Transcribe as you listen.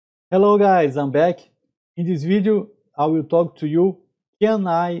Hello guys, I'm back. In this video, I will talk to you, can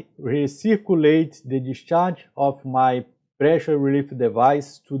I recirculate the discharge of my pressure relief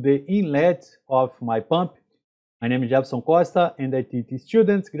device to the inlet of my pump? My name is Jeferson Costa and I teach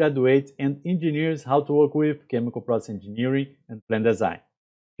students, graduates and engineers how to work with chemical process engineering and plant design.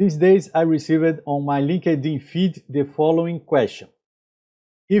 These days I received on my LinkedIn feed the following question.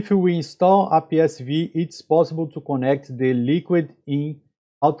 If we install a PSV, it's possible to connect the liquid in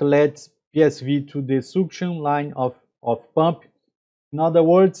outlet PSV to the suction line of pump. In other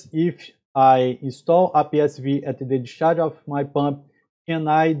words, if I install a PSV at the discharge of my pump, can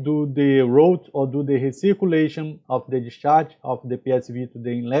I do the route or do the recirculation of the discharge of the PSV to the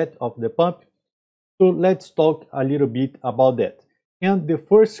inlet of the pump? So let's talk a little bit about that. And the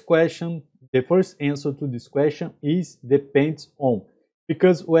first answer to this question is depends on.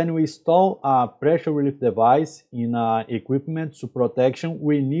 Because when we install a pressure relief device in equipment to protection,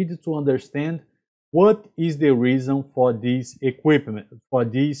 we need to understand what is the reason for this equipment, for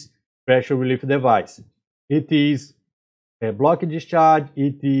this pressure relief device. It is a block discharge,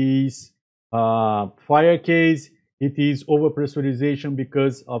 it is fire case, it is overpressurization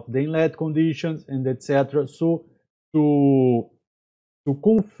because of the inlet conditions, and etc. So to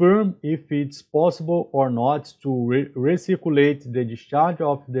confirm if it's possible or not to recirculate the discharge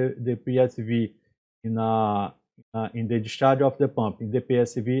of the PSV in the discharge of the pump, in the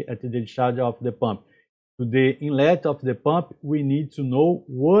PSV at the discharge of the pump to the inlet of the pump, we need to know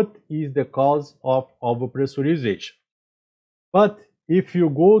what is the cause of overpressurization. But if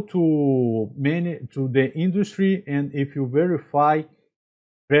you go to the industry and if you verify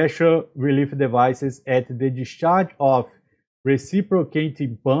pressure relief devices at the discharge of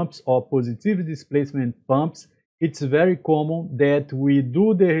reciprocating pumps or positive displacement pumps, it's very common that we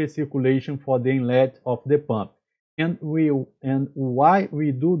do the recirculation for the inlet of the pump. And why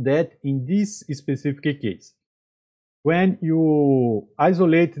we do that in this specific case? When you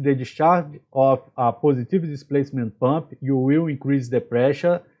isolate the discharge of a positive displacement pump, you will increase the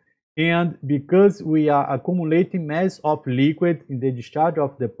pressure, and because we are accumulating mass of liquid in the discharge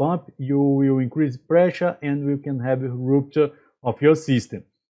of the pump, you will increase pressure and we can have a rupture of your system.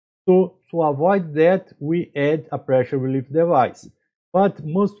 So to avoid that, we add a pressure relief device. But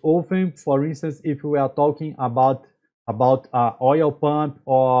most often, for instance, if we are talking about an oil pump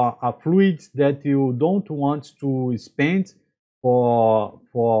or a fluid that you don't want to spend for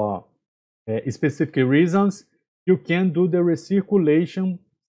specific reasons, you can do the recirculation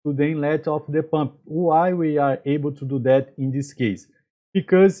to the inlet of the pump. Why we are able to do that in this case?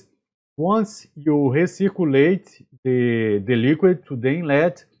 Because once you recirculate the liquid to the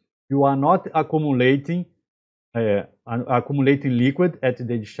inlet, you are not accumulating liquid at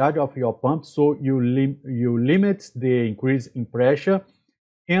the discharge of your pump, so you limit the increase in pressure,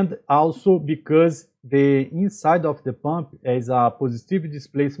 and also because the inside of the pump is a positive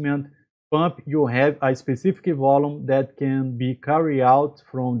displacement pump, you have a specific volume that can be carried out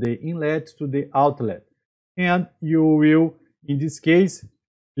from the inlet to the outlet, and you will, in this case,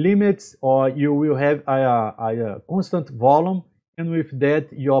 limit, or you will have a constant volume, and with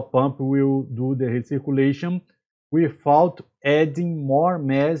that your pump will do the recirculation without adding more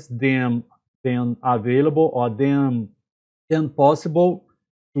mass than available or than possible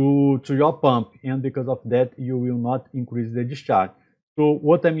to your pump, and because of that you will not increase the discharge. So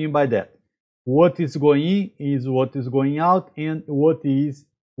what I mean by that, what is going in is what is going out, and what is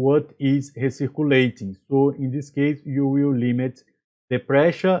recirculating. So in this case you will limit the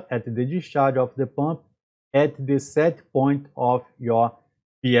pressure at the discharge of the pump at the set point of your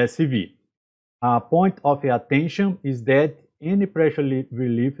PSV. A point of attention is that any pressure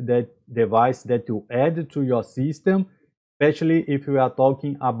relief device that you add to your system, especially if we are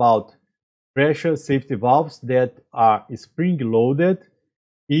talking about pressure safety valves that are spring loaded,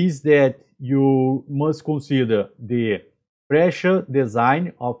 is that you must consider the pressure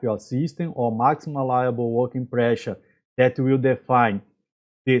design of your system or maximum allowable working pressure that will define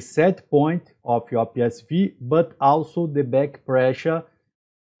the set point of your PSV, but also the back pressure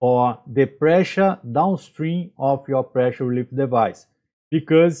or the pressure downstream of your pressure relief device,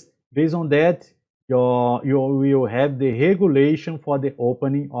 because based on that you will have the regulation for the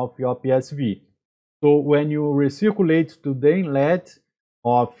opening of your PSV. So when you recirculate to the inlet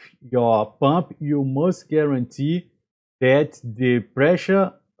of your pump, you must guarantee that the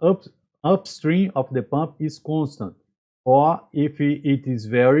pressure upstream of the pump is constant, or if it is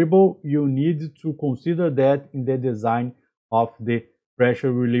variable, you need to consider that in the design of the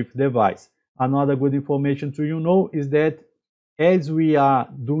pressure relief device. Another good information to know is that as we are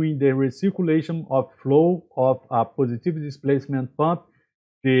doing the recirculation of flow of a positive displacement pump,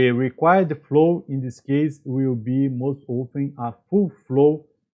 the required flow in this case will be most often a full flow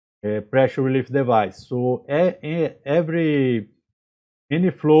pressure relief device. So any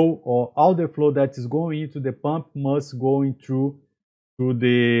flow or all the flow that is going into the pump must go into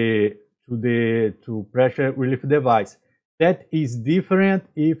to pressure relief device. That is different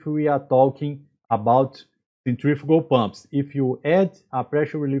if we are talking about centrifugal pumps. If you add a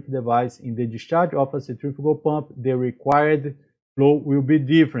pressure relief device in the discharge of a centrifugal pump, the required flow will be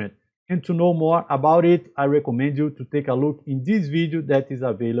different. And to know more about it, I recommend you to take a look in this video that is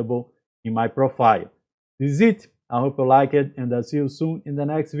available in my profile. This is it. I hope you like it, and I'll see you soon in the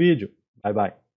next video. Bye bye.